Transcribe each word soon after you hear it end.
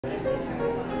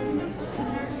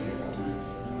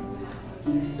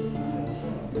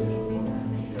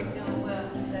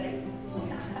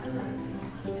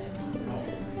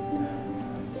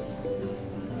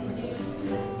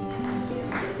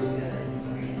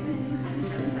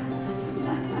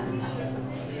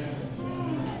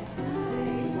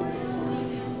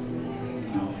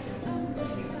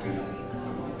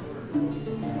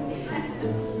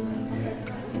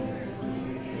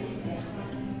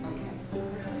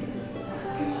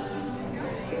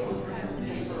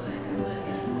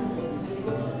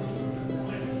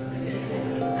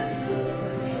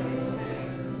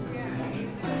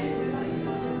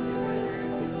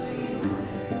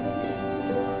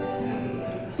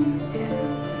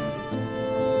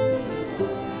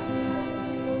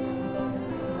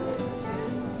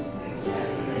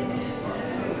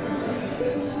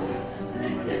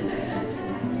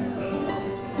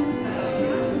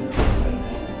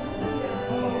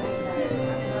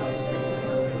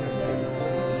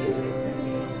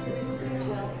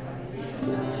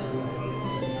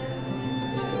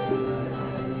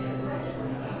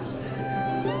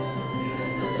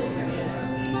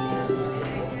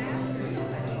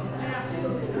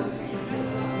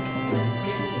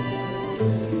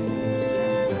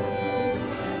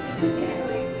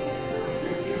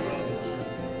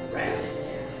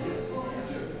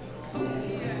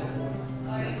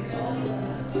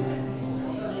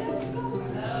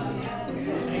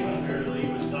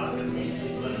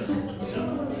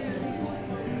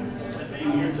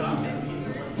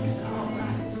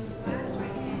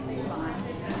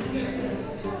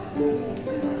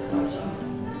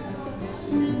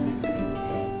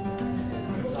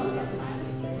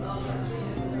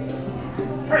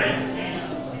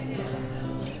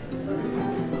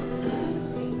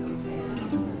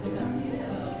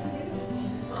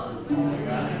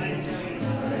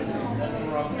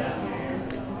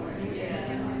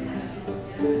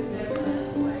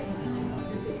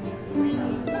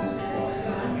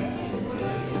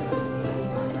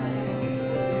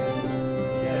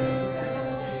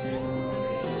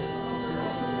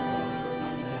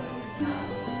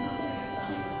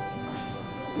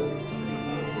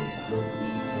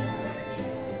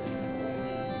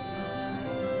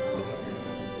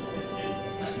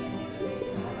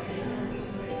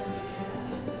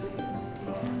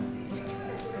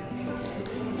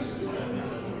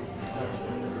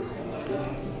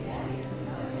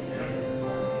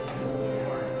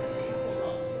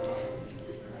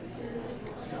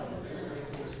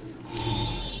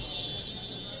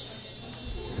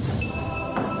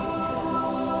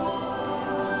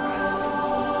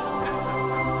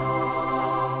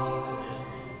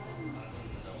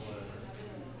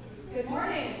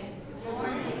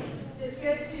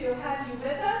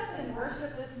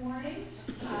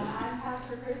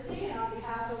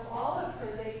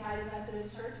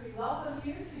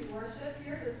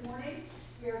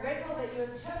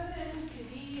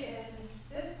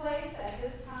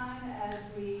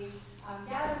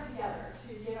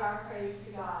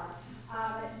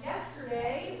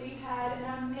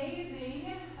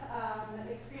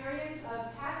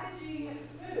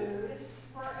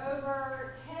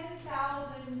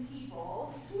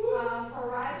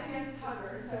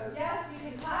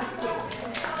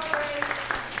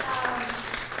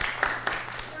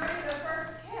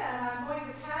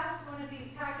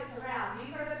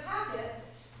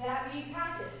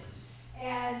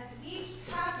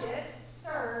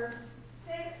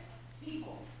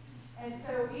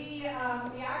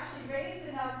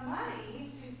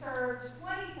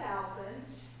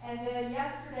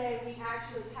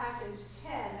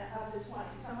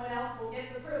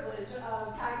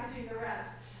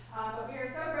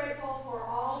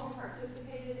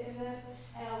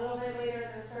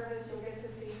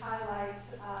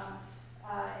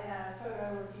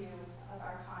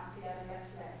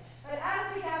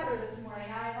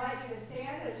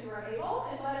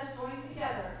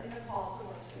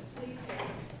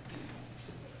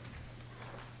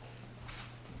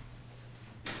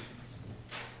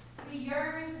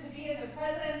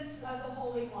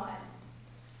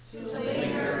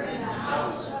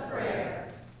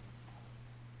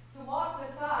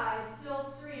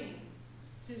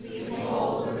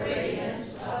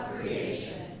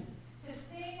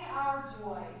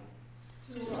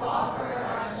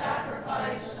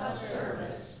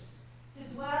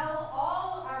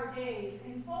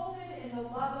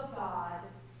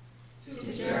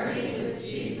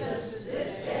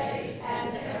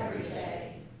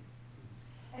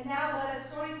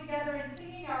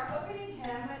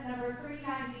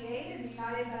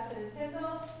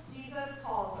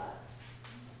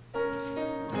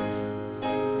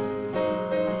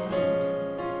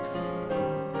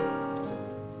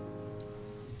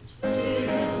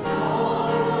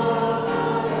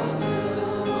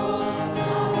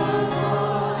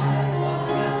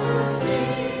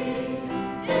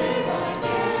Day by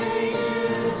day,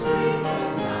 you speak.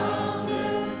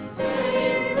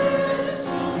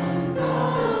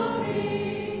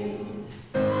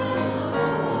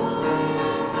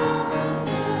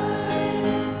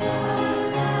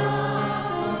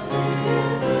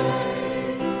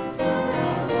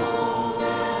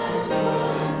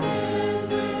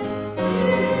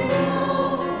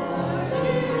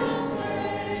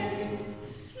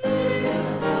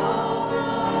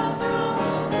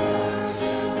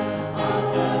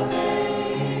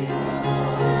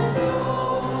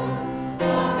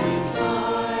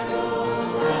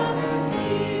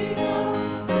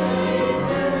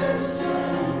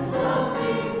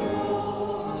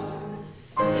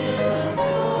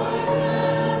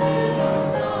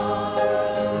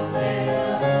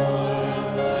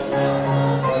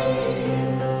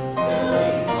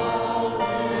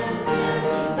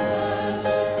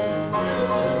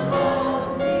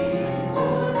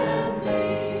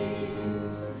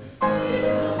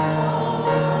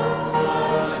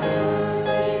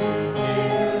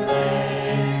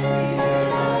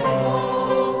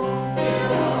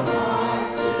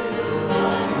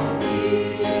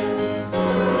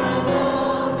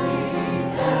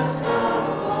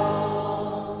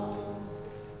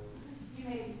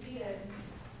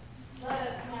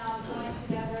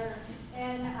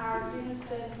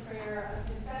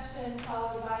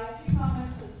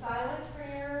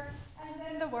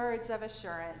 of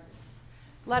assurance.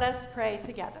 Let us pray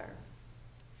together.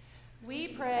 We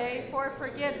pray for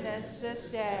forgiveness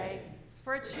this day,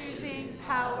 for choosing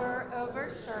power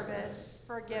over service,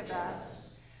 forgive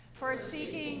us. For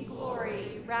seeking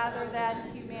glory rather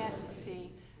than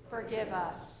humanity, forgive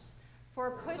us.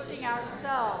 For pushing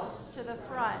ourselves to the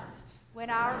front when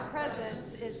our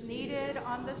presence is needed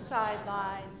on the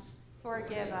sidelines,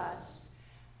 forgive us.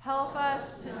 Help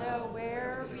us to know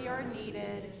where we are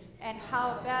needed and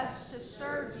how best to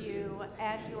serve you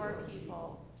and your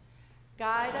people.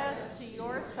 Guide us to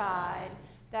your side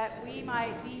that we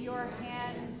might be your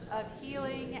hands of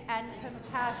healing and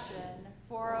compassion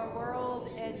for a world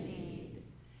in need.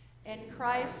 In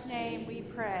Christ's name we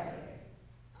pray.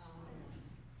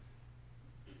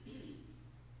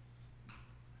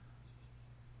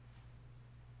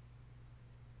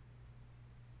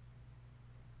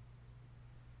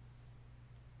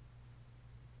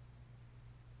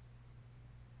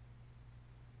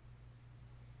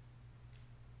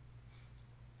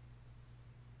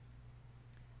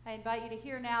 I invite you to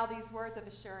hear now these words of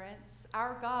assurance.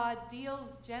 Our God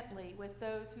deals gently with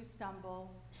those who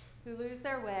stumble, who lose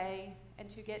their way,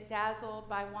 and who get dazzled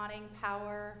by wanting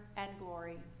power and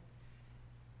glory.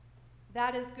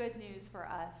 That is good news for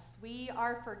us. We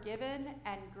are forgiven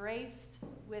and graced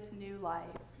with new life.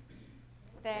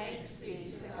 Thanks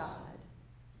be to God.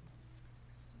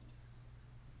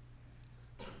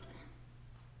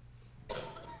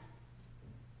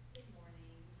 Good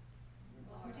morning.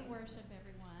 Welcome to worship,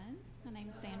 everyone. My name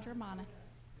is Sandra Monahan.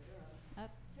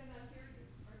 Up. Can I hear you?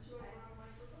 Aren't you around a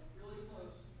microphone? Really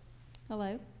close.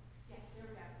 Hello? Yeah, there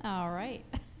we go. All right.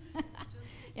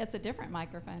 Yeah, it's a different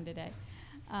microphone today.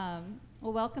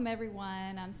 Well, welcome,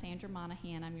 everyone. I'm Sandra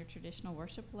Monahan. I'm your traditional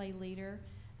worship lay leader.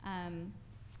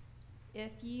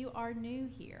 If you are new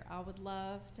here, I would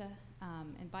love to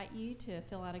invite you to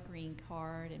fill out a green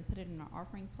card and put it in our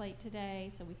offering plate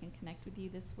today so we can connect with you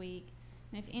this week.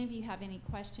 And if any of you have any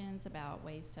questions about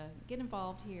ways to get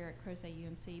involved here at Crozet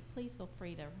UMC, please feel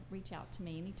free to reach out to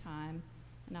me anytime,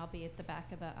 and I'll be at the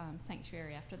back of the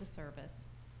sanctuary after the service.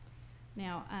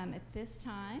 Now, at this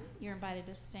time, you're invited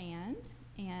to stand,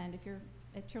 and if you're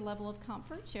at your level of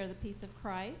comfort, share the peace of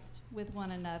Christ with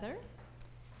one another.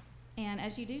 And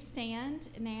as you do stand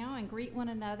now and greet one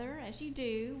another, as you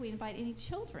do, we invite any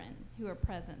children who are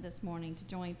present this morning to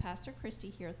join Pastor Christy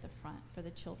here at the front for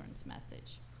the children's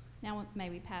message. Now may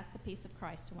we pass the peace of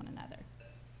Christ to one another.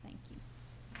 Thank you.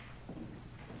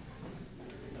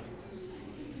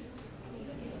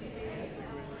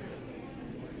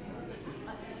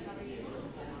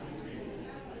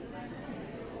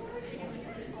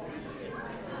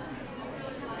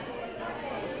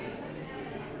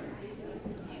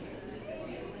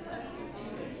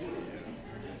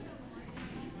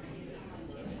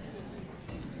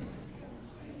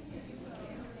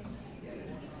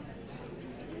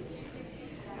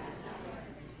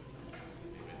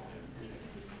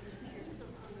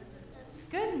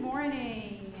 Good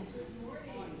morning.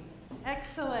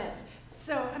 Excellent.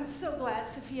 So I'm so glad,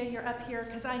 Sophia, you're up here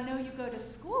because I know you go to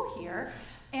school here,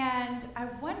 and I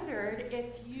wondered if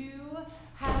you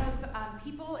have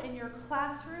people in your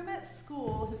classroom at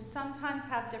school who sometimes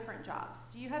have different jobs.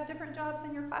 Do you have different jobs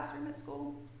in your classroom at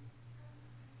school?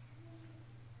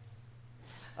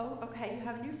 Oh, okay, you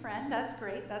have a new friend. That's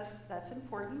great. That's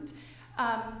important.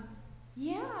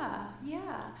 Yeah.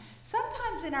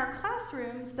 Sometimes in our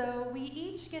classrooms, though, we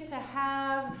each get to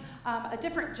have a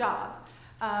different job.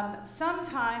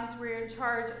 Sometimes we're in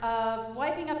charge of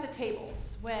wiping up the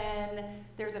tables when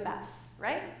there's a mess,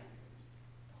 right?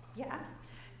 Yeah.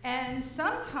 And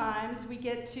sometimes we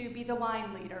get to be the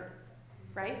line leader,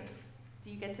 right?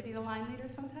 Do you get to be the line leader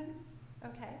sometimes?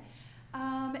 Okay.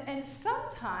 And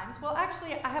sometimes, well,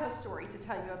 actually, I have a story to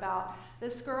tell you about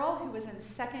this girl who was in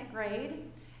 2nd grade,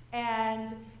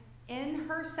 and in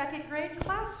her 2nd grade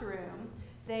classroom,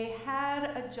 they had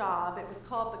a job. It was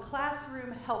called the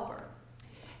classroom helper.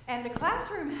 And the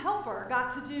classroom helper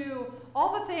got to do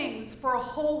all the things for a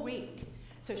whole week.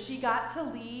 So she got to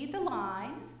lead the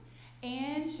line,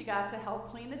 and she got to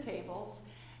help clean the tables,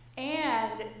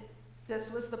 and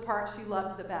this was the part she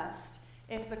loved the best.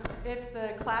 If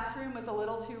the classroom was a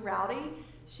little too rowdy,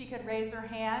 she could raise her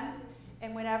hand,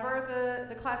 and whenever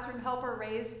the classroom helper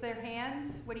raised their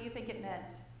hands, what do you think it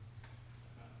meant?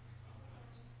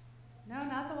 No,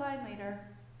 not the line leader.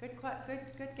 Good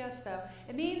guess, though.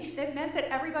 It meant that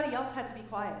everybody else had to be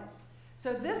quiet.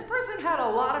 So this person had a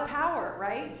lot of power,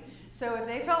 right? So if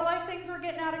they felt like things were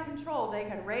getting out of control, they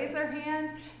could raise their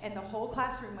hand, and the whole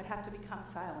classroom would have to become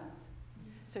silent.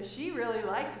 So she really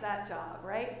liked that job,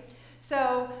 right?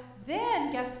 So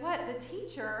then, guess what? The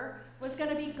teacher was going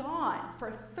to be gone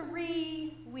for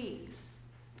 3 weeks.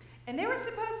 And they were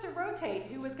supposed to rotate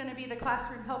who was going to be the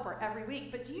classroom helper every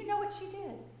week. But do you know what she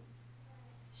did?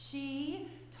 She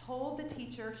told the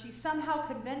teacher, she somehow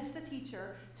convinced the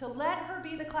teacher to let her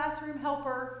be the classroom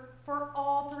helper for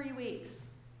all 3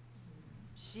 weeks.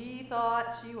 She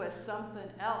thought she was something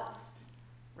else.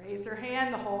 Raised her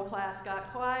hand, the whole class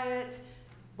got quiet.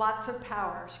 Lots of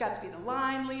power. She got to be the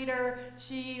line leader.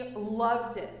 She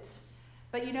loved it.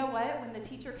 But you know what? When the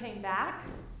teacher came back,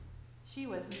 she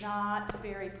was not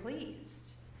very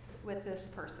pleased with this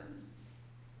person.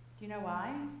 Do you know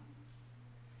why?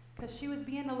 Because she was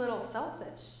being a little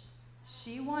selfish.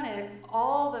 She wanted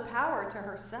all the power to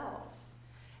herself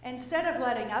instead of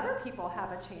letting other people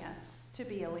have a chance to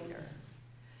be a leader.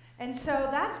 And so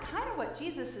that's kind of what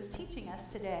Jesus is teaching us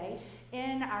today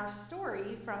in our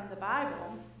story from the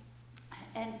Bible.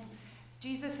 And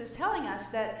Jesus is telling us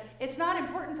that it's not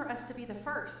important for us to be the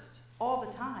first all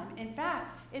the time. In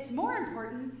fact, it's more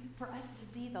important for us to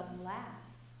be the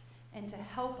last and to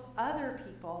help other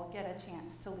people get a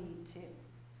chance to lead too.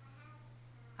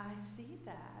 I see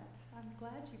that. I'm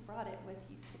glad you brought it with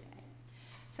you today.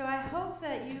 So I hope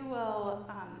that you will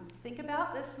think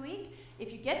about this week.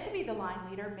 If you get to be the line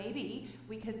leader, maybe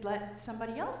we could let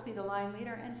somebody else be the line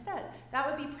leader instead. That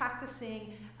would be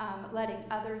practicing letting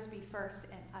others be first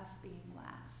and us being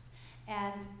last.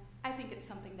 And I think it's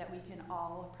something that we can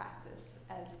all practice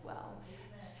as well.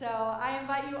 So I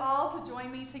invite you all to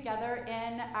join me together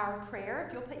in our prayer.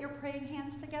 If you'll put your praying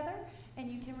hands together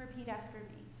and you can repeat after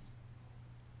me.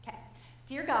 Okay.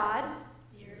 Dear God,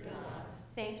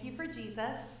 thank you for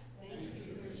Jesus.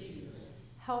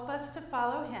 Help us to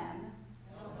follow him.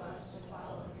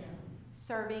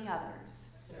 Serving others.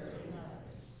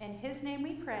 In his name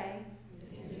we pray.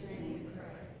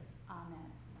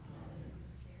 Amen.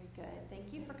 Very good.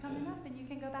 Thank you for coming up, and you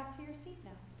can go back to your seat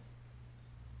now.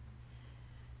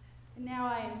 And now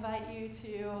I invite you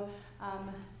to,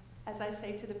 as I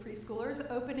say to the preschoolers,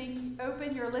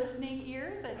 open your listening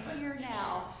ears and hear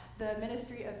now the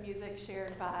ministry of music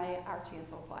shared by our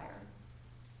chancel choir.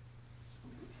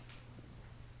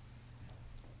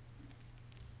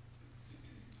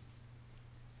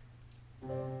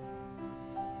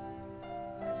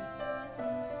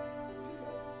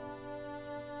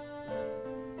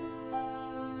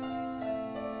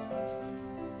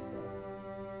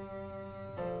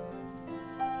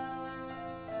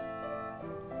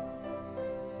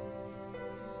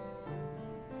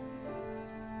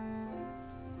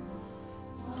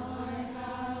 I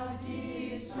have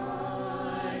decided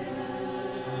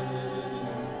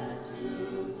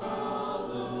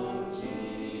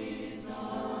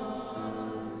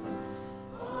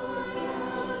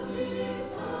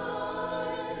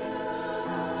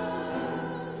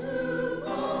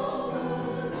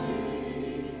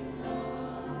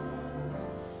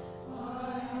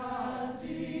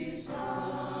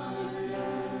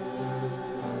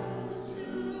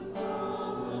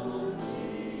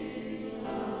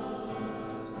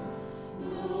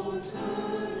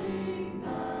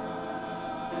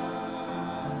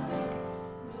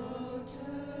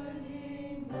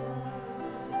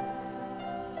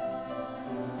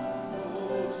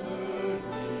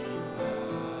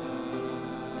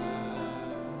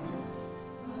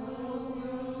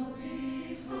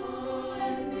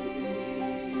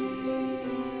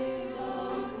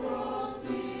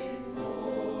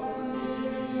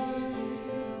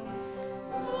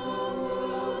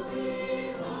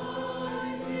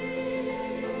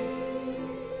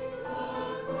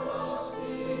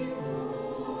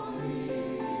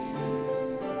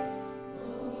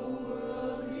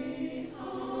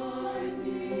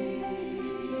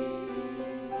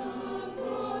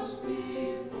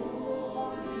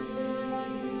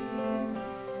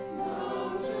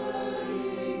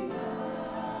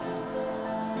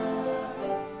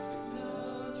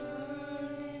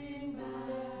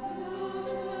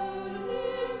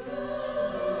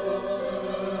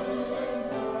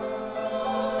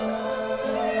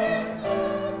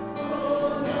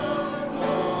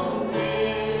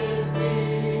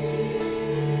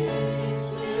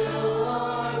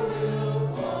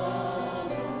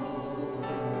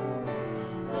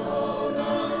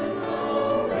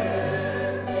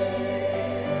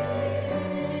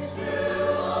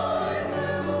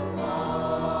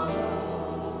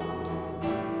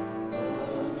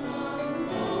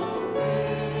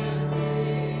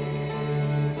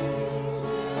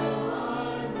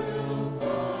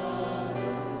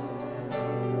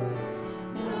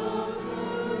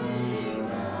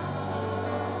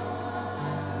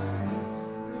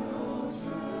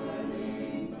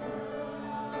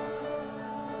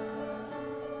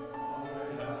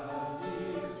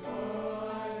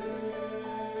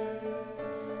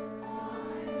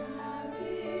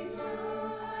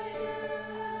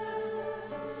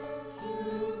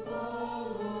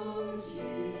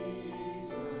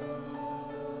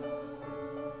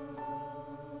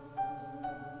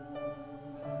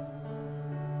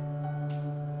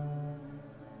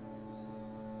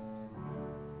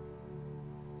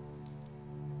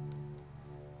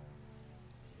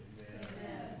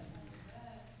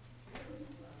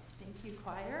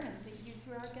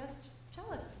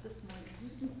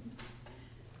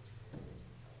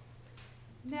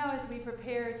Now, as we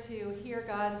prepare to hear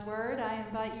God's word, I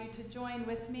invite you to join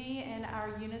with me in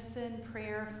our unison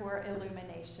prayer for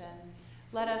illumination.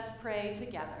 Let us pray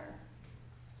together.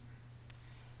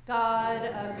 God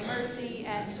of mercy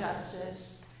and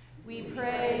justice, we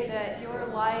pray that your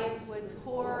light would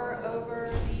pour over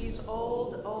these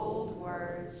old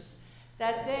words,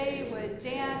 that they would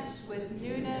dance with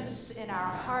newness in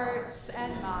our hearts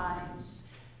and minds,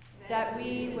 that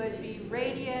we would be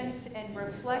radiant in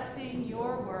reflecting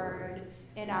your word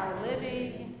in our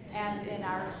living and in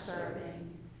our serving.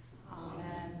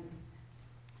 Amen.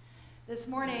 This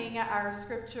morning, our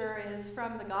scripture is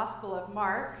from the Gospel of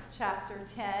Mark, chapter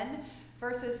 10,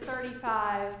 verses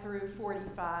 35 through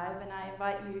 45, and I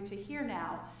invite you to hear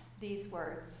now these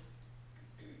words.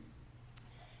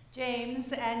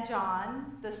 James and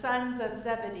John, the sons of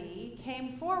Zebedee,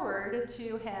 came forward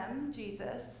to him,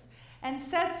 Jesus, and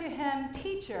said to him,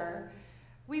 "Teacher,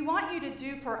 we want you to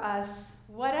do for us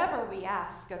whatever we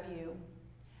ask of you."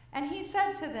 And he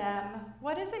said to them,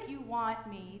 "What is it you want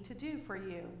me to do for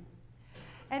you?"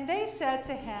 And they said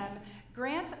to him,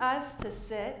 "Grant us to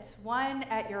sit, one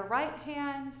at your right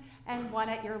hand and one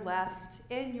at your left,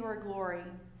 in your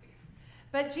glory."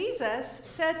 But Jesus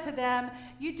said to them,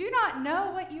 "You do not know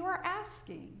what you are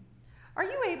asking. Are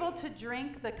you able to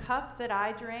drink the cup that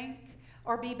I drink,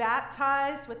 or be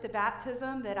baptized with the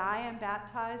baptism that I am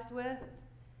baptized with?"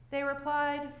 They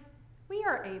replied, "We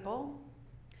are able."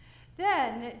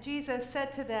 Then Jesus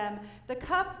said to them, "The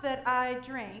cup that I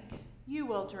drink, you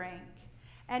will drink,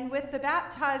 and with the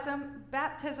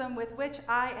baptism with which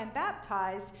I am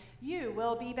baptized, you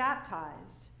will be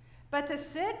baptized. But to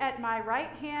sit at my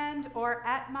right hand or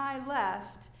at my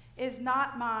left is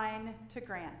not mine to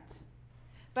grant,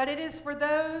 but it is for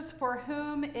those for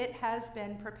whom it has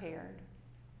been prepared."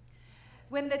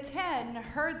 When the 10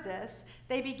 heard this,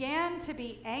 they began to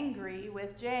be angry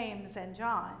with James and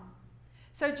John.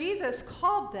 So Jesus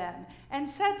called them and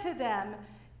said to them,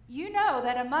 "You know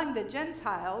that among the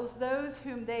Gentiles, those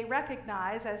whom they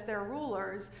recognize as their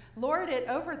rulers lord it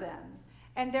over them,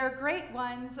 and their great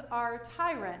ones are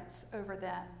tyrants over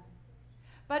them.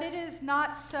 But it is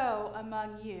not so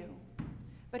among you.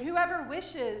 But whoever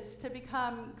wishes to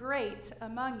become great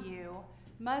among you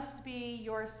must be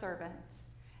your servant.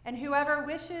 And whoever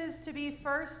wishes to be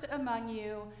first among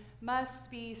you must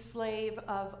be slave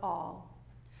of all.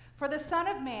 For the Son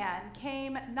of Man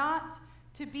came not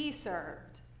to be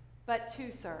served, but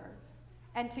to serve,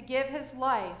 and to give his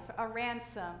life a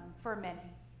ransom for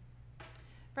many."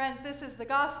 Friends, this is the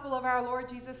gospel of our Lord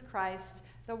Jesus Christ,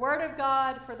 the word of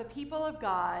God for the people of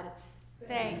God.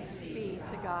 Thanks be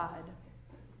to God.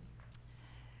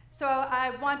 So I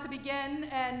want to begin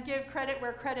and give credit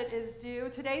where credit is due.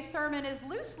 Today's sermon is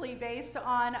loosely based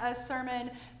on a sermon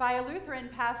by a Lutheran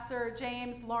pastor,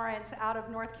 James Lawrence, out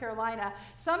of North Carolina.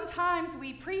 Sometimes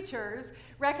we preachers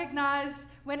recognize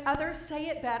when others say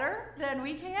it better than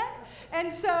we can,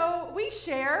 and so we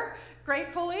share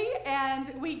gratefully, and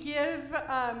we give,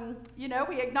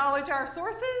 we acknowledge our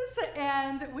sources,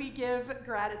 and we give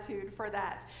gratitude for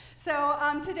that.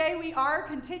 So today we are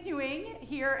continuing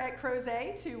here at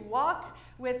Crozet to walk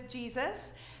with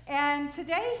Jesus, and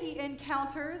today he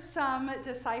encounters some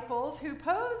disciples who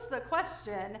pose the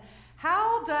question,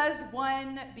 how does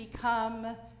one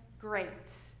become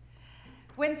great?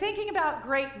 When thinking about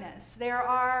greatness, there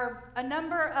are a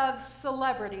number of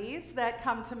celebrities that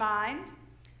come to mind.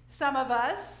 Some of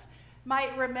us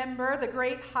might remember the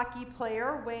great hockey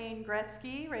player Wayne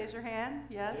Gretzky. Raise your hand.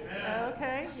 Yes. Amen.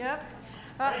 Okay. Yep.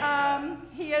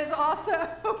 He is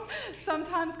also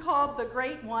sometimes called the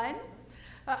Great One.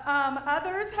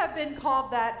 Others have been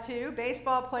called that too.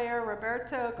 Baseball player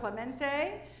Roberto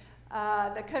Clemente,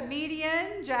 the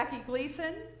comedian Jackie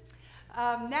Gleason.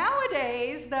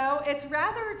 Nowadays, though, it's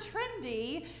rather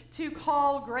trendy to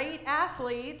call great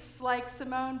athletes like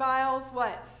Simone Biles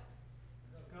what?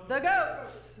 The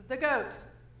GOATs. The GOAT.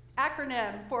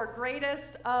 Acronym for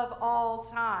greatest of all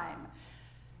time.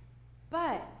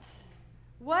 But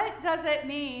what does it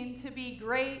mean to be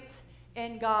great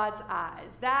in God's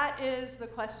eyes? That is the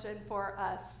question for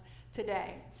us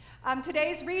today.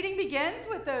 Today's reading begins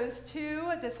with those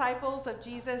 2 disciples of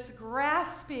Jesus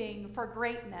grasping for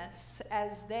greatness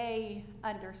as they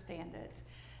understand it.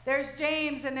 There's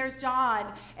James and there's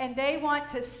John, and they want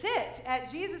to sit at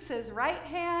Jesus' right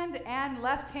hand and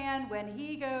left hand when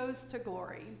he goes to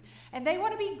glory. And they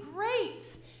want to be great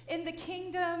in the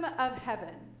kingdom of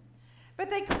heaven.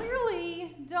 But they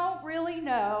clearly don't really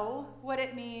know what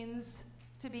it means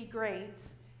to be great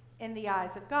in the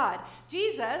eyes of God.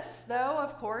 Jesus, though,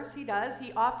 of course, he does.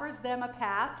 He offers them a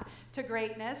path to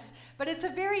greatness, but it's a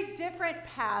very different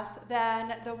path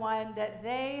than the one that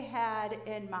they had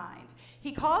in mind.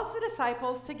 He calls the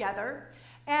disciples together,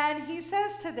 and he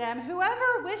says to them,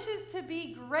 "Whoever wishes to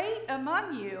be great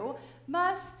among you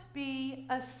must be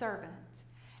a servant.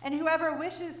 And whoever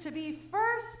wishes to be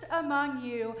first among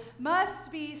you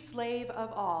must be slave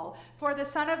of all. For the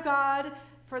Son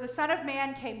of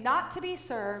Man came not to be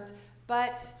served,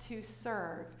 but to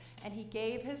serve. And he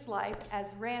gave his life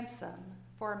as ransom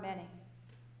for many."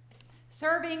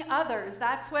 Serving others,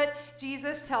 that's what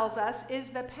Jesus tells us,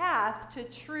 is the path to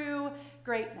true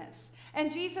greatness.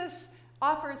 And Jesus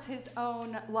offers his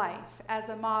own life as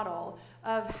a model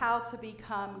of how to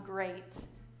become great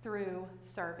through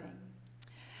serving.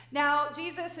 Now,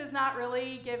 Jesus is not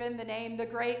really given the name the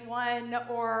Great One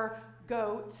or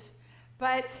Goat,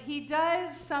 but he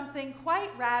does something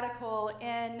quite radical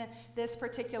in this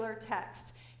particular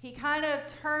text. He kind of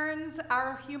turns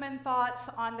our human thoughts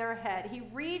on their head. He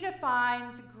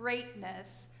redefines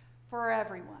greatness for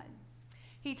everyone.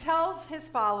 He tells his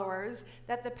followers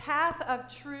that the path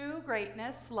of true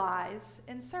greatness lies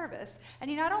in service. And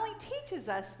he not only teaches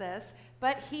us this,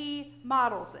 but he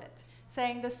models it,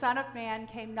 saying the Son of Man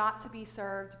came not to be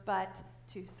served, but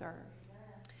to serve.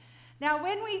 Now,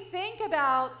 when we think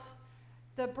about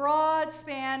the broad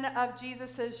span of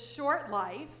Jesus' short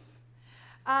life,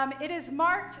 it is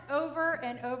marked over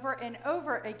and over and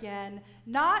over again,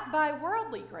 not by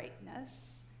worldly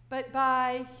greatness, but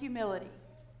by humility.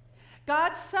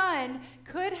 God's Son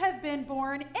could have been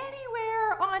born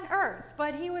anywhere on earth,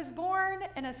 but he was born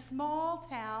in a small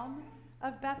town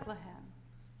of Bethlehem.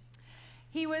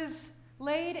 He was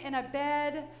laid in a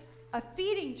bed, a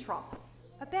feeding trough,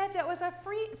 a bed that was a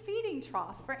free feeding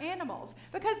trough for animals,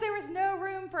 because there was no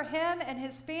room for him and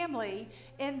his family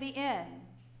in the inn.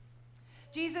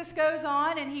 Jesus goes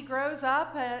on and he grows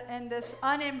up in this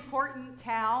unimportant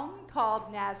town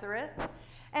called Nazareth.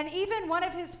 And even one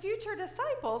of his future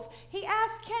disciples, he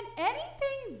asked, "Can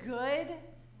anything good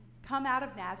come out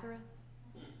of Nazareth?"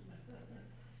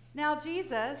 Now,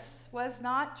 Jesus was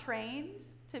not trained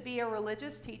to be a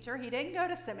religious teacher. He didn't go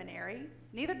to seminary.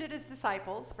 Neither did his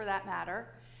disciples, for that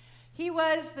matter. He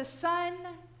was the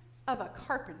son of a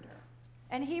carpenter,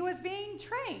 and he was being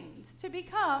trained to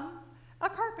become a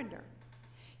carpenter.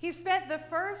 He spent the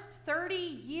first 30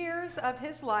 years of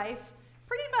his life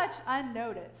pretty much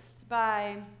unnoticed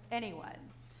by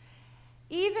anyone.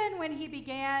 Even when he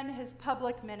began his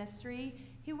public ministry,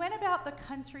 he went about the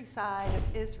countryside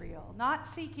of Israel, not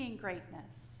seeking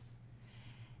greatness,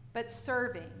 but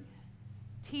serving,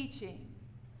 teaching,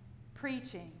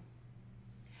 preaching.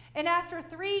 And after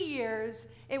 3 years,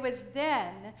 it was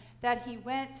then that he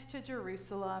went to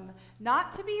Jerusalem,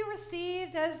 not to be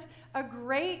received as a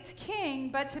great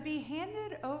king, but to be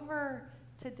handed over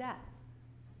to death.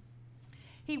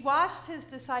 He washed his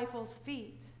disciples'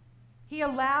 feet. He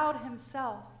allowed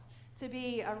himself to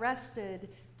be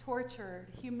arrested,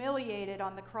 tortured, humiliated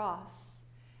on the cross,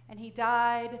 and he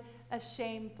died a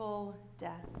shameful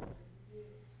death.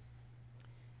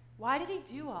 Why did he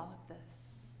do all of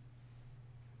this?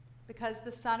 Because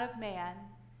the Son of Man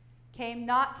came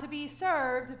not to be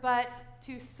served, but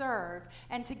to serve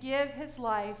and to give his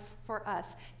life for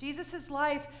us. Jesus'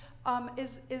 life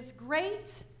is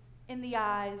great in the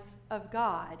eyes of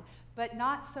God, but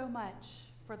not so much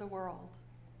for the world.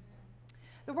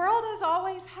 The world has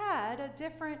always had a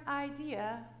different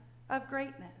idea of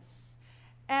greatness.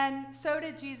 And so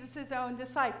did Jesus' own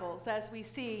disciples, as we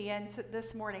see in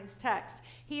this morning's text.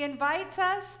 He invites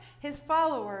us, his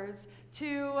followers,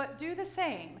 to do the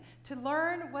same, to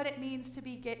learn what it means to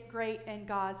be great in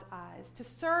God's eyes, to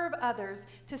serve others,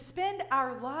 to spend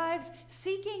our lives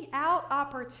seeking out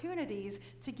opportunities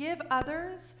to give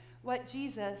others what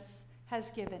Jesus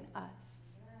has given us.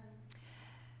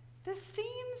 This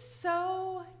seems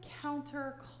so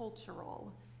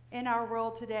countercultural in our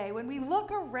world today. When we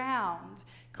look around,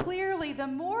 clearly the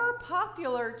more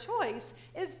popular choice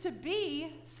is to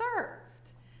be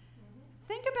served.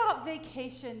 Think about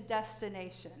vacation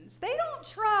destinations. They don't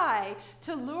try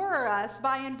to lure us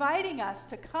by inviting us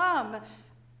to come.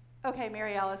 Okay,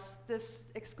 Mary Alice, this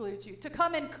excludes you. To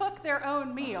come and cook their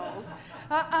own meals.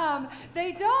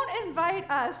 They don't invite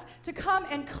us to come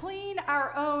and clean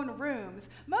our own rooms.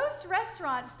 Most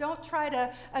restaurants don't try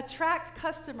to attract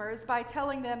customers by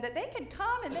telling them that they can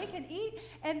come and they can eat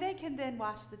and they can then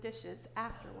wash the dishes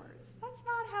afterwards. That's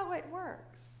not how it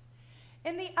works.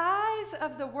 In the eyes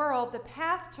of the world, the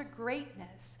path to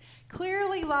greatness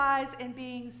clearly lies in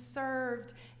being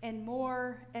served in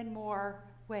more and more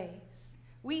ways.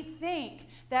 We think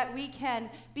that we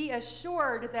can be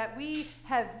assured that we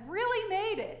have really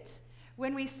made it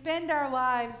when we spend our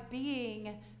lives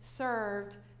being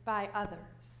served by others.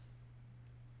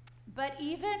 But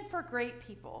even for great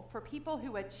people, for people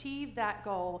who achieve that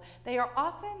goal, they are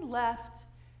often left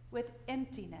with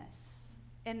emptiness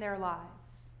in their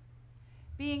lives.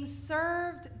 Being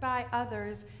served by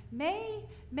others may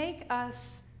make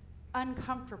us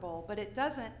uncomfortable, but it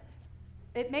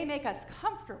may make us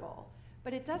comfortable,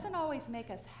 but it doesn't always make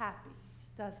us happy,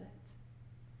 does it?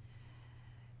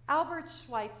 Albert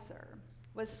Schweitzer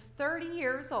was 30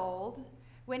 years old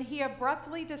when he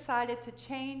abruptly decided to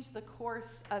change the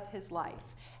course of his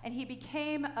life, and he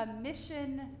became a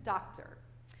mission doctor.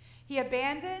 He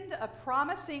abandoned a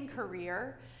promising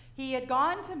career. He had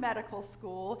gone to medical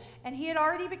school, and he had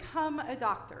already become a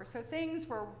doctor, so things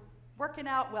were working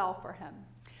out well for him.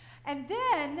 And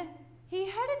then he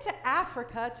headed to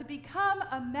Africa to become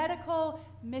a medical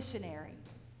missionary.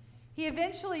 He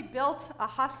eventually built a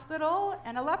hospital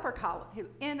in a leper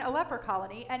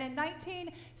colony, and in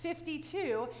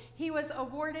 1952, he was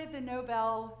awarded the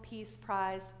Nobel Peace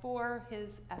Prize for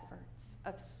his efforts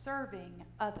of serving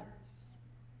others.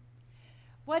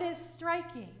 What is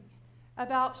striking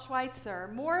about Schweitzer,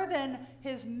 more than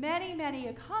his many, many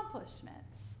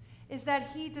accomplishments, is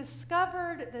that he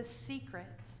discovered the secret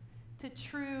to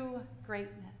true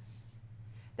greatness,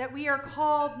 that we are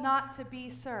called not to be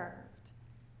served,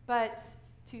 but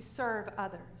to serve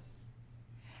others.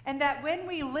 And that when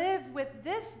we live with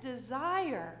this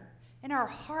desire in our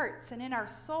hearts and in our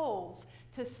souls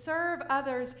to serve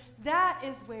others, that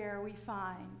is where we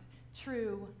find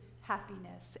true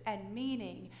happiness and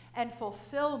meaning and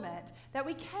fulfillment that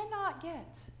we cannot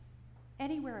get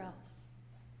anywhere else.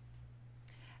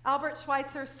 Albert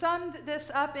Schweitzer summed this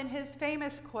up in his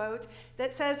famous quote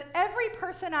that says, "Every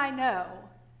person I know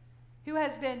who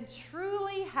has been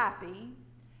truly happy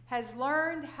has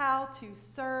learned how to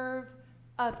serve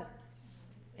others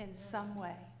in some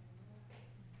way."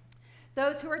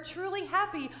 Those who are truly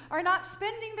happy are not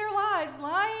spending their lives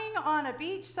lying on a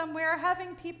beach somewhere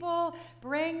having people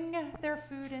bring their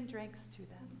food and drinks to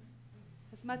them,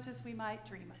 as much as we might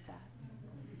dream of that.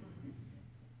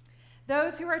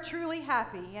 Those who are truly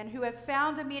happy and who have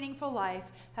found a meaningful life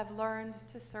have learned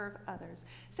to serve others.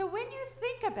 So when you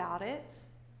think about it,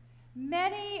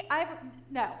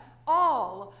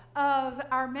 all of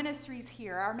our ministries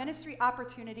here, our ministry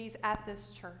opportunities at this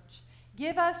church,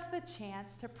 give us the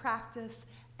chance to practice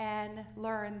and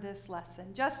learn this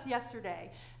lesson. Just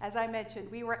yesterday, as I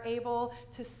mentioned, we were able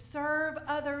to serve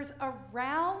others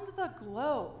around the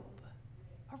globe,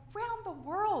 around the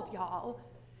world, y'all.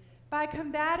 By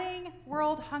combating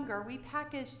world hunger, we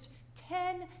packaged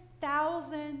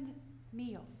 10,000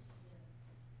 meals.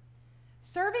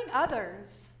 Serving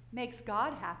others makes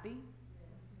God happy.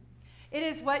 It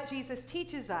is what Jesus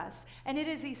teaches us, and it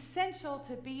is essential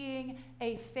to being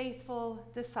a faithful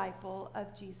disciple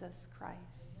of Jesus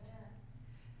Christ.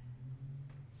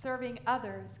 Serving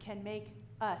others can make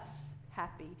us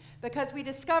happy because we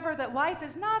discover that life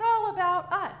is not all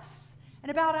about us and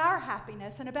about our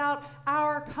happiness and about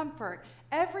our comfort.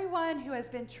 Everyone who has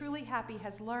been truly happy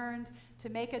has learned to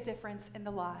make a difference in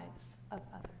the lives of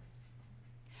others.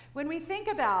 When we think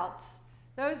about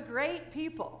those great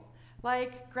people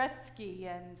like Gretzky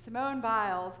and Simone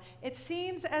Biles, it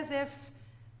seems as if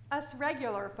us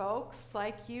regular folks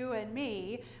like you and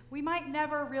me, we might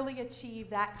never really achieve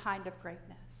that kind of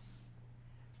greatness.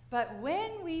 But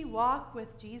when we walk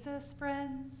with Jesus,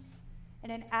 friends, in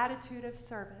an attitude of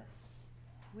service,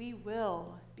 we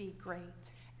will be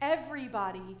great.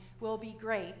 Everybody will be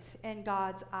great in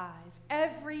God's eyes.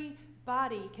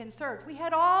 Everybody can serve. We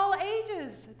had all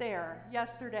ages there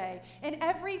yesterday, and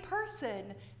every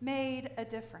person made a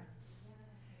difference.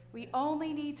 We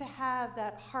only need to have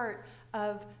that heart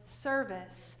of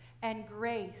service and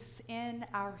grace in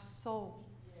our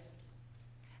souls.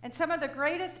 And some of the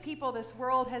greatest people this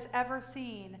world has ever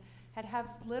seen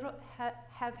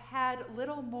have had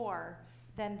little more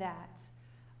than that.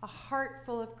 A heart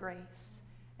full of grace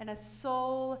and a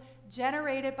soul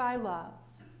generated by love.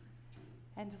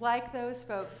 And like those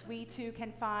folks, we too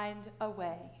can find a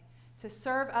way to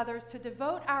serve others, to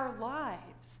devote our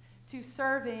lives to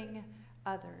serving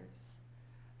others.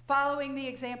 Following the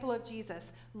example of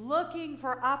Jesus, looking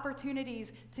for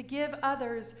opportunities to give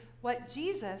others what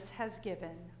Jesus has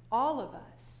given all of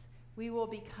us, we will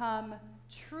become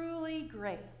truly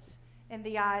great in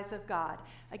the eyes of God.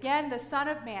 Again, the Son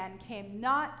of Man came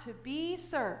not to be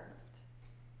served,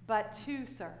 but to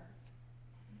serve.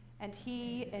 And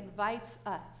he invites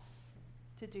us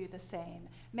to do the same.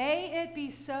 May it be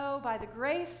so by the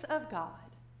grace of God.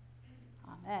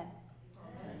 Amen.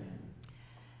 Amen.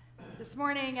 This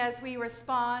morning, as we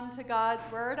respond to God's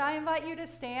word, I invite you to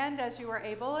stand as you are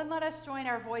able and let us join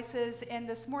our voices in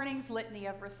this morning's litany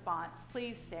of response.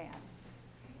 Please stand.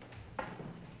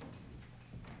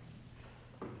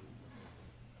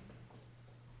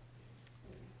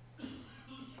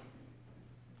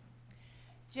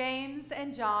 James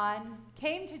and John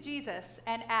came to Jesus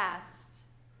and asked,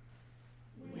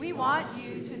 "We want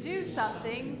you to do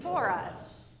something for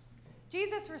us."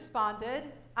 Jesus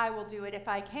responded, "I will do it if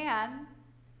I can.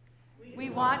 We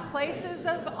want places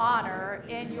of honor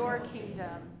in your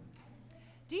kingdom."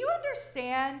 Do you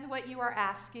understand what you are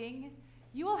asking?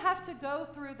 You will have to go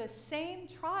through the same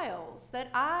trials that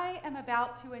I am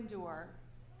about to endure.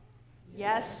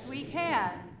 Yes, we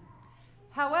can.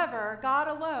 However, God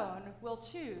alone will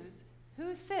choose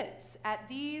who sits at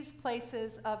these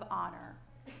places of honor.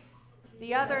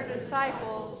 The other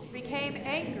disciples became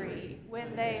angry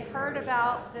when they heard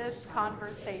about this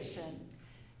conversation.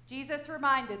 Jesus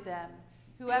reminded them,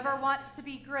 "Whoever wants to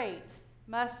be great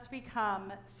must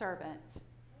become servant.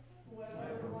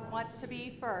 Whoever wants to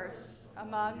be first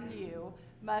among you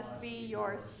must be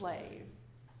your slave."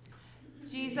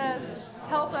 Jesus,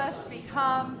 help us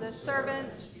become the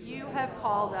servants you have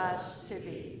called us to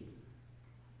be.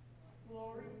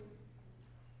 Glory.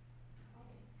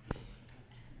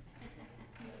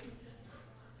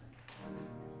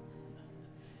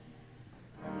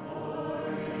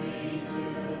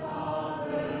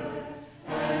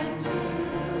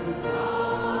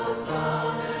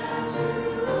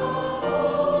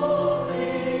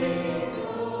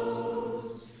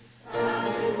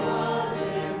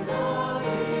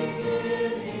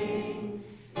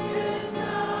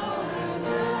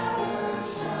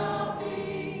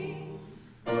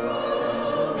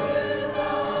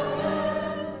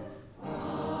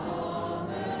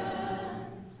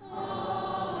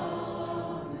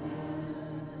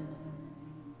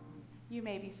 You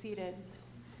may be seated.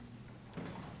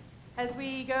 As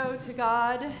we go to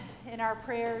God in our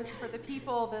prayers for the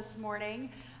people this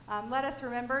morning, let us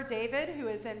remember David, who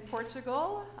is in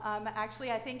Portugal.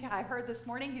 Actually, I think I heard this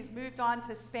morning he's moved on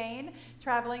to Spain,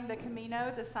 traveling the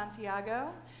Camino de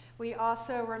Santiago. We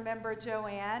also remember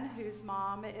Joanne, whose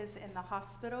mom is in the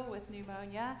hospital with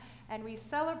pneumonia. And we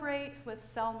celebrate with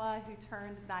Selma, who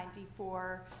turned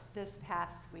 94 this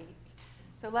past week.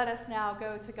 So let us now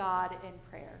go to God in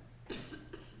prayer.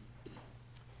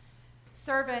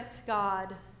 Servant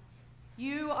God,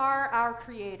 you are our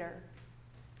creator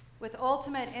with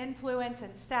ultimate influence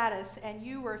and status, and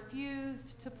you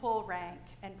refused to pull rank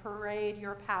and parade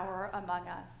your power among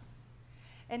us.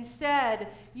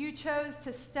 Instead, you chose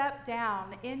to step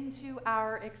down into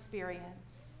our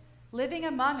experience, living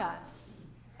among us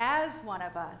as one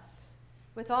of us,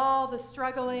 with all the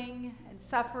struggling and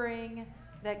suffering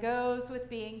that goes with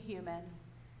being human.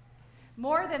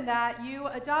 More than that, you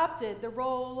adopted the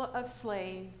role of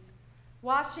slave,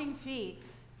 washing feet,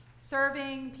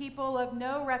 serving people of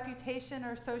no reputation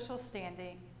or social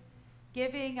standing,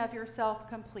 giving of yourself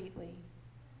completely.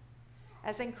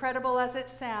 As incredible as it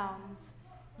sounds,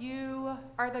 you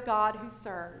are the God who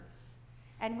serves,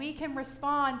 and we can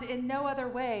respond in no other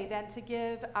way than to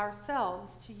give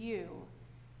ourselves to you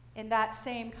in that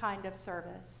same kind of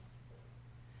service.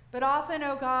 But often,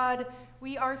 oh God,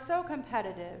 we are so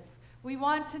competitive. We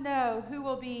want to know who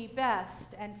will be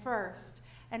best and first,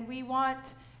 and we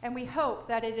hope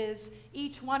that it is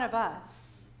each one of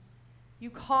us.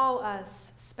 You call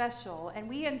us special, and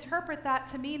we interpret that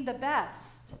to mean the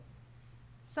best.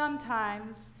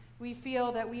 Sometimes we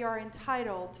feel that we are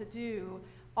entitled to do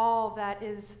all that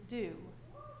is due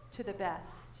to the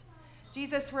best.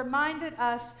 Jesus reminded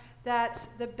us that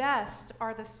the best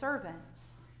are the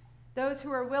servants, those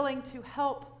who are willing to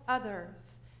help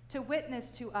others, to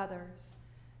witness to others,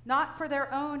 not for their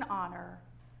own honor,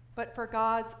 but for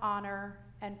God's honor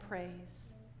and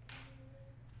praise.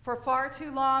 For far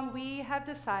too long, we have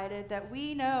decided that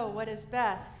we know what is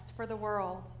best for the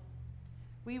world.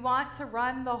 We want to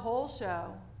run the whole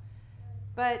show,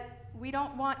 but we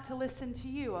don't want to listen to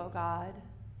you, oh God.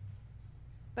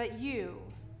 But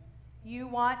you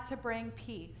want to bring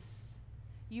peace.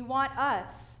 You want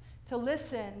us to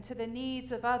listen to the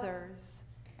needs of others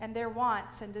and their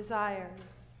wants and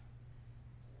desires.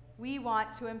 We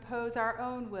want to impose our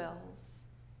own wills.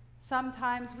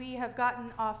 Sometimes we have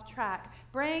gotten off track.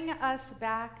 Bring us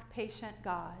back, patient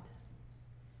God.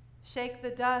 Shake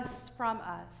the dust from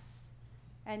us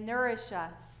and nourish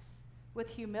us with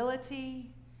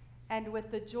humility and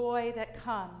with the joy that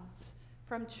comes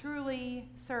from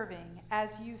truly serving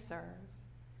as you serve.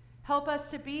 Help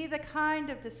us to be the kind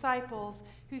of disciples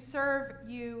who serve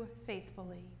you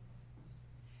faithfully.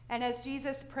 And as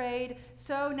Jesus prayed,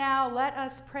 so now let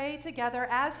us pray together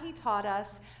as he taught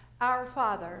us, Our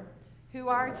Father, who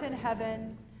art in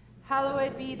heaven,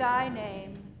 hallowed be thy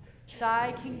name.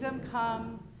 Thy kingdom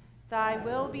come, thy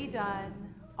will be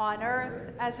done, on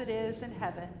earth as it is in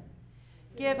heaven.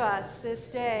 Give us this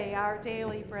day our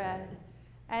daily bread,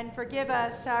 and forgive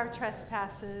us our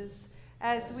trespasses,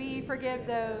 as we forgive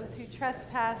those who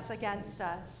trespass against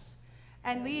us.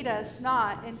 And lead us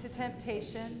not into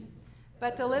temptation,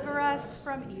 but deliver us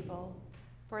from evil.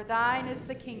 For thine is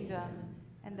the kingdom,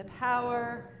 and the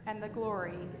power, and the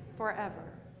glory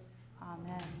forever.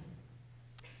 Amen.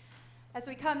 As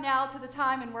we come now to the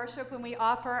time in worship when we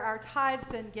offer our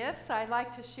tithes and gifts, I'd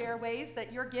like to share ways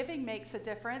that your giving makes a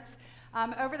difference.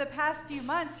 Over the past few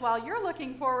months, while you're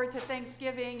looking forward to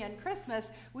Thanksgiving and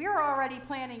Christmas, we are already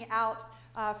planning out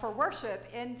for worship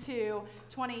into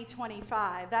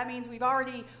 2025. That means we've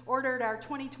already ordered our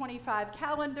 2025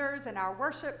 calendars and our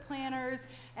worship planners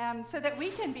so that we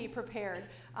can be prepared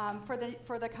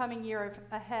for the coming year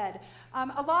ahead.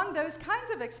 Along those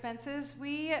kinds of expenses,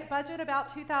 we budget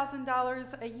about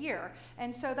 $2,000 a year.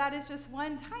 And so that is just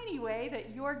one tiny way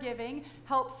that your giving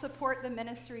helps support the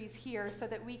ministries here so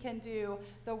that we can do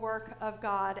the work of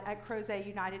God at Crozet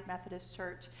United Methodist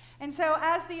Church. And so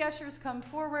as the ushers come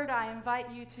forward, I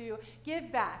invite you to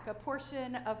give back a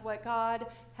portion of what God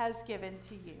has given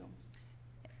to you.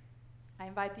 I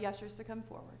invite the ushers to come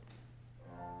forward.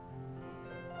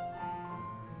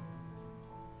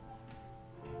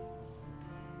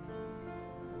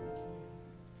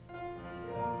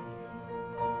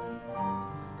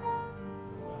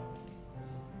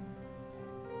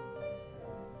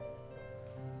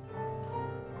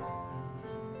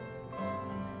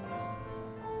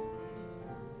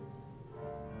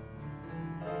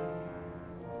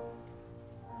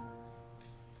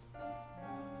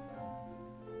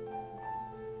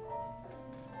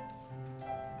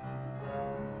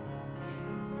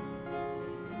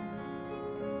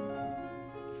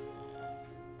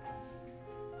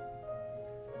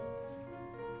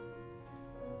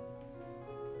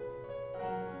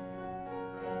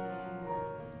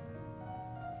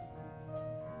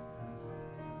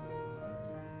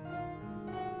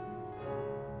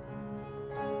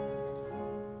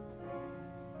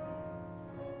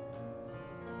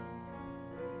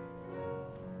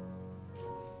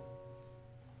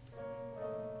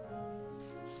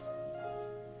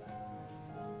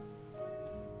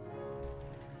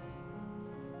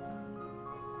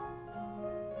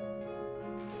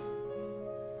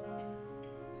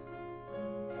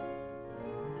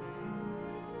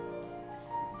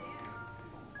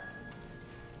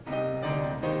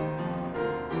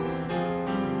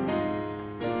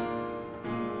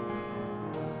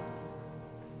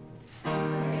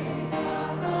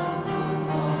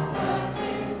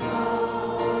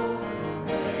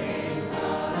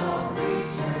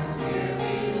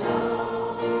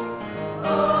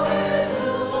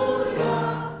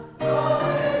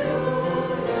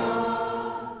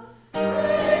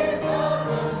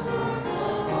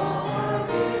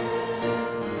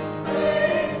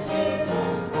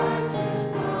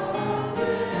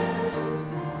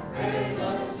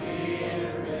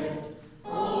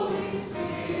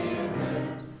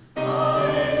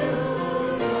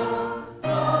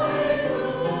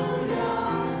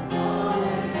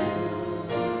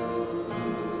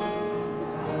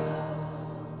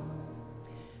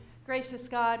 Gracious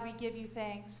God, we give you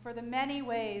thanks for the many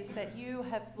ways that you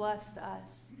have blessed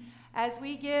us. As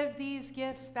we give these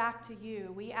gifts back to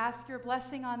you, we ask your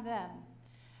blessing on them.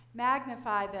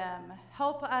 Magnify them.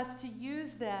 Help us to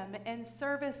use them in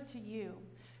service to you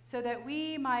so that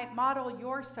we might model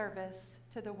your service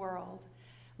to the world.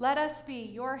 Let us be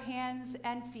your hands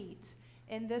and feet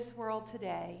in this world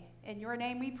today. In your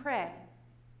name we pray.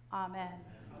 Amen.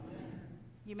 Amen.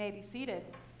 You may be seated.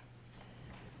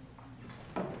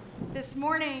 This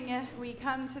morning, we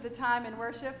come to the time in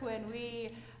worship when we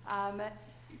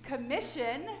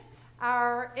commission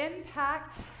our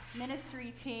Impact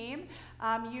Ministry team.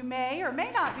 You may or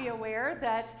may not be aware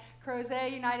that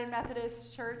Crozet United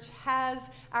Methodist Church has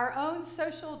our own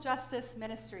social justice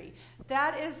ministry.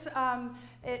 That is,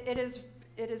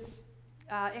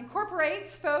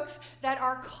 incorporates folks that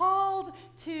are called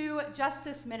to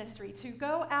justice ministry, to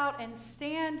go out and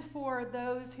stand for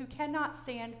those who cannot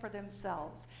stand for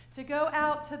themselves, to go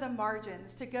out to the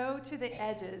margins, to go to the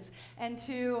edges, and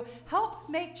to help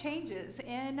make changes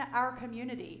in our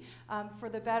community for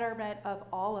the betterment of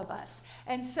all of us.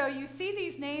 And so you see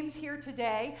these names here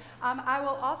today. I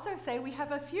will also say we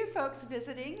have a few folks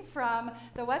visiting from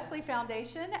the Wesley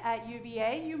Foundation at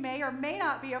UVA. You may or may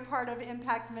not be a part of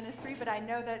Impact Ministry, but I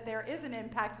know that there is an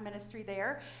impact ministry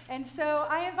there. And so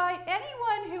I invite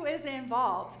anyone who is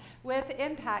involved with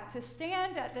Impact to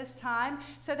stand at this time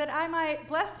so that I might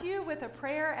bless you with a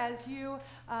prayer as you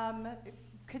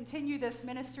continue this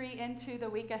ministry into the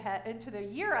week ahead, into the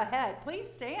year ahead. Please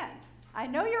stand. I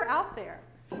know you're out there.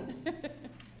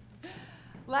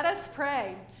 Let us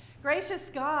pray. Gracious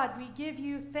God, we give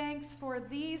you thanks for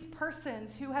these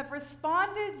persons who have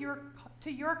responded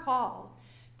to your call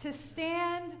to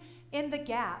stand in the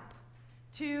gap,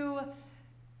 to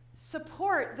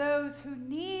support those who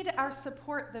need our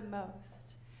support the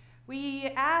most. We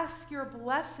ask your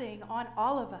blessing on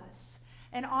all of us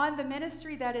and on the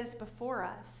ministry that is before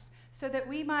us, so that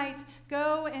we might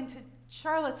go into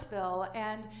Charlottesville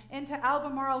and into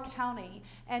Albemarle County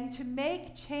and to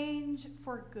make change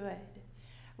for good.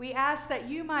 We ask that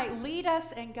you might lead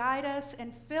us and guide us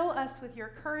and fill us with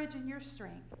your courage and your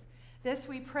strength. This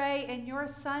we pray in your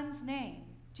Son's name,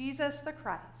 Jesus the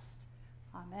Christ.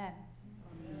 Amen.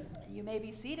 Amen. You may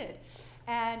be seated.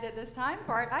 And at this time,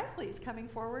 Bart Isley is coming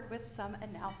forward with some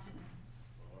announcements.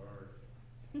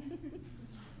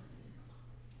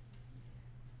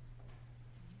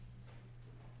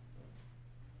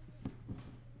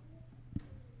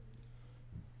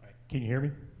 Can you hear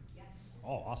me? Yes.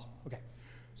 Oh, awesome. Okay.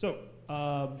 So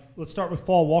let's start with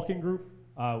Fall Walking Group.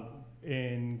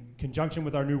 In conjunction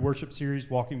with our new worship series,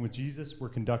 Walking with Jesus, we're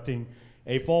conducting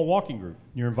a Fall Walking Group.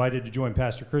 You're invited to join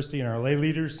Pastor Christy and our lay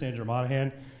leaders, Sandra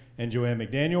Monahan and Joanne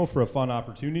McDaniel, for a fun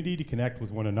opportunity to connect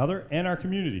with one another and our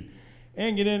community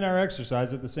and get in our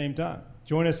exercise at the same time.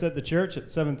 Join us at the church at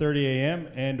 7:30 a.m.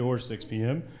 and or 6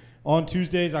 p.m. on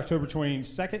Tuesdays, October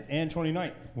 22nd and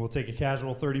 29th. We'll take a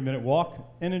casual 30-minute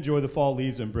walk and enjoy the fall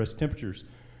leaves and brisk temperatures.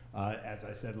 As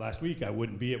I said last week, I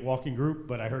wouldn't be at Walking Group,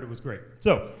 but I heard it was great.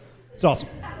 So, it's awesome.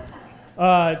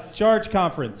 Charge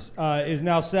Conference is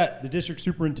now set. The district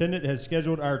superintendent has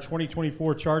scheduled our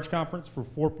 2024 Charge Conference for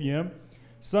 4 p.m.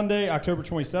 Sunday, October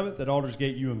 27th at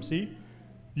Aldersgate UMC.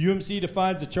 UMC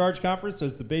defines a Charge Conference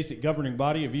as the basic governing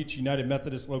body of each United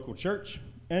Methodist local church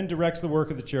and directs the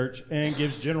work of the church and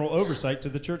gives general oversight to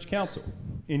the church council.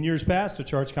 In years past, a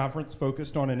Charge Conference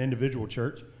focused on an individual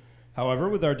church. However,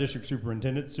 with our district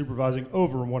superintendent supervising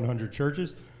over 100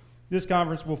 churches, this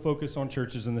conference will focus on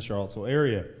churches in the Charlottesville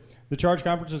area. The Charge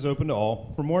Conference is open to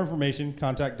all. For more information,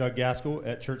 contact Doug Gaskell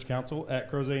at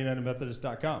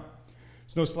churchcouncil@CrozetUnitedMethodist.com.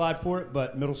 There's no slide for it,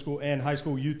 but middle school and high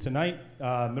school youth tonight.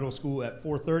 Middle school at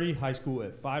 4:30, high school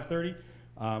at 5:30.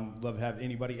 Love to have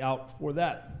anybody out for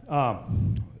that.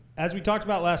 As we talked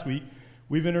about last week,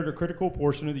 we've entered a critical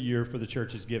portion of the year for the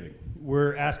church's giving.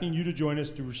 We're asking you to join us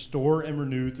to restore and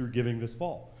renew through giving this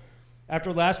fall.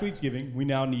 After last week's giving, we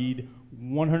now need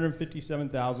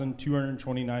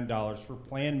 $157,229 for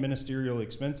planned ministerial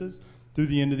expenses through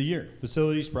the end of the year,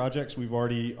 facilities projects we've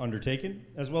already undertaken,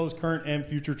 as well as current and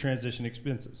future transition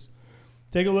expenses.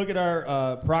 Take a look at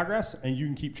our progress, and you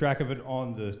can keep track of it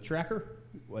on the tracker,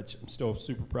 which I'm still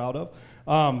super proud of.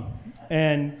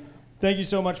 And thank you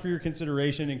so much for your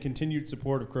consideration and continued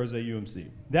support of Crozet UMC.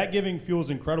 That giving fuels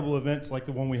incredible events like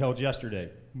the one we held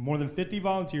yesterday. More than 50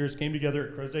 volunteers came together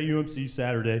at Crozet UMC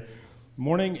Saturday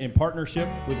morning in partnership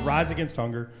with Rise Against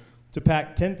Hunger to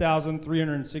pack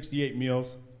 10,368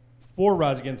 meals for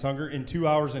Rise Against Hunger in 2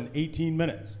 hours and 18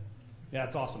 minutes. Yeah,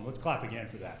 that's awesome. Let's clap again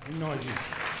for that.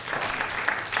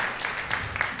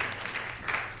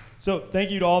 So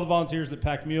thank you to all the volunteers that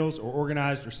packed meals or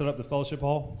organized or set up the fellowship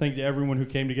hall. Thank you to everyone who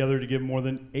came together to give more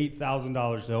than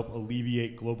 $8,000 to help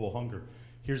alleviate global hunger.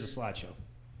 Here's a slideshow.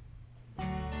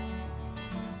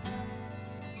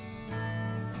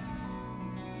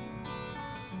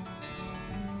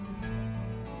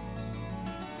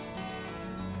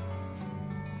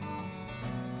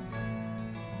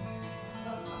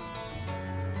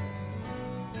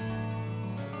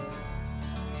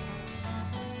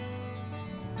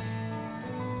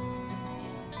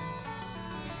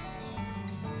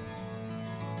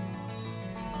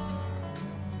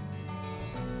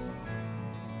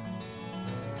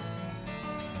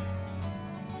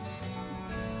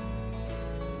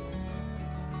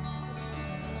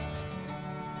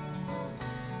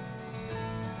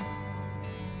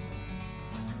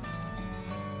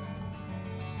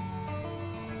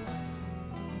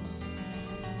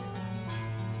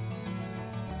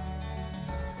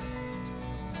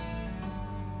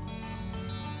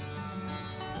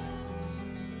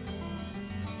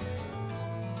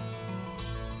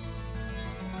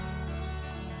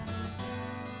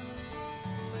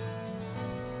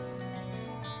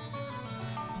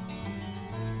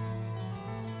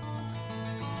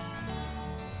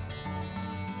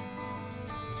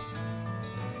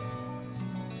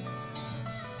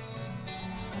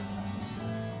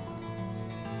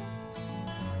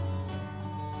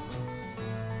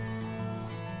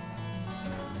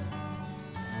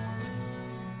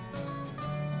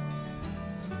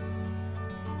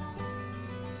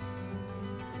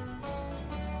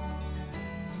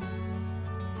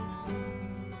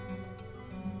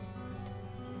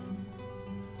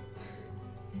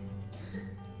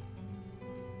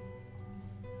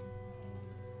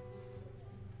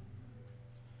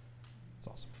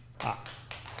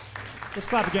 Let's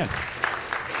clap again.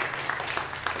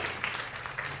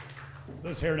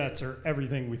 Those hairnets are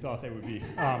everything we thought they would be.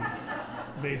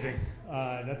 Amazing.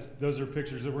 Those are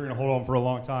pictures that we're going to hold on for a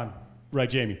long time. Right,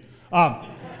 Jamie? Our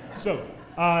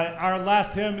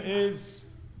last hymn is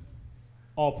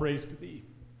All Praise to Thee.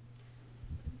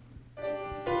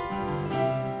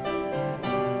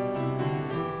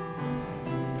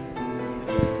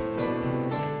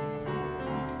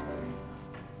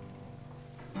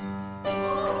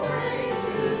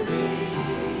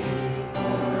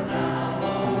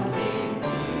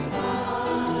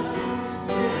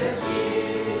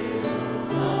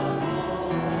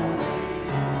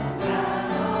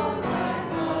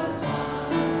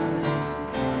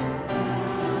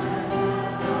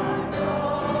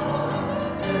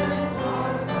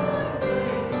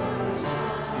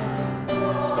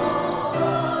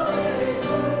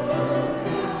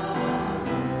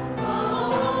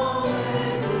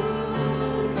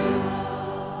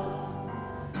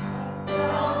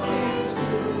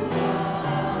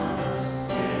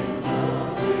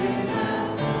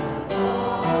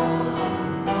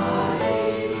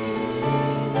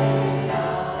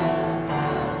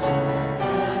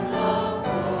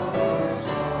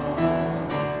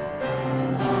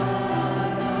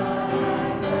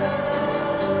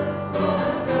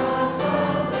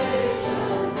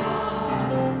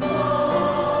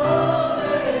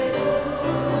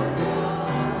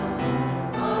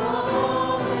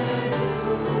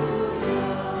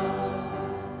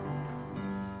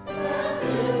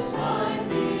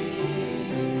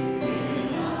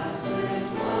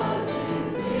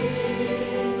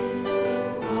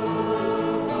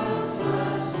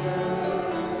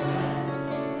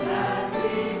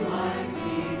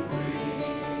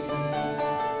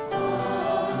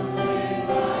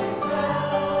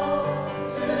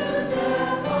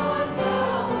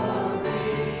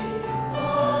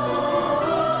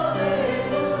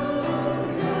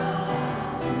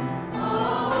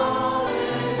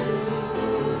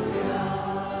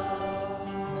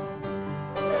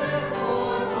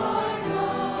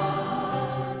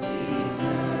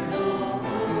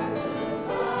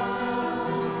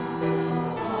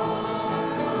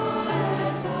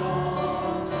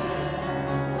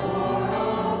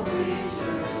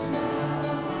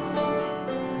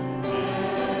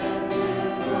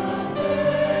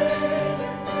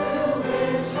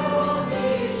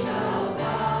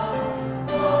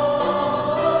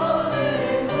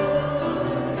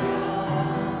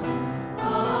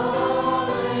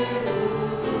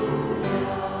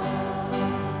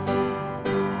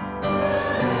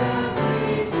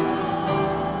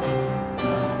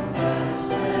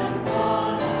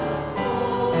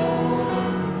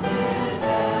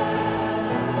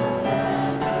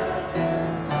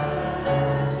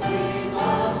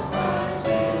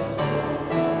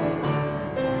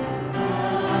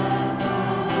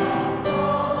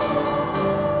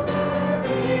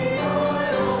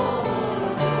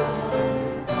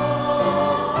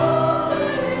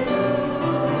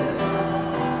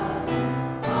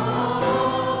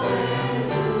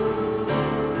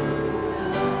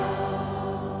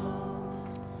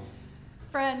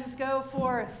 Go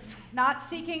forth, not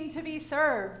seeking to be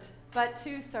served, but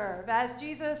to serve, as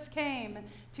Jesus came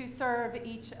to serve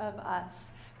each of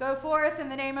us. Go forth in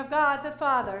the name of God, the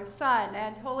Father, Son,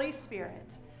 and Holy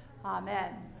Spirit.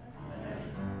 Amen. Amen.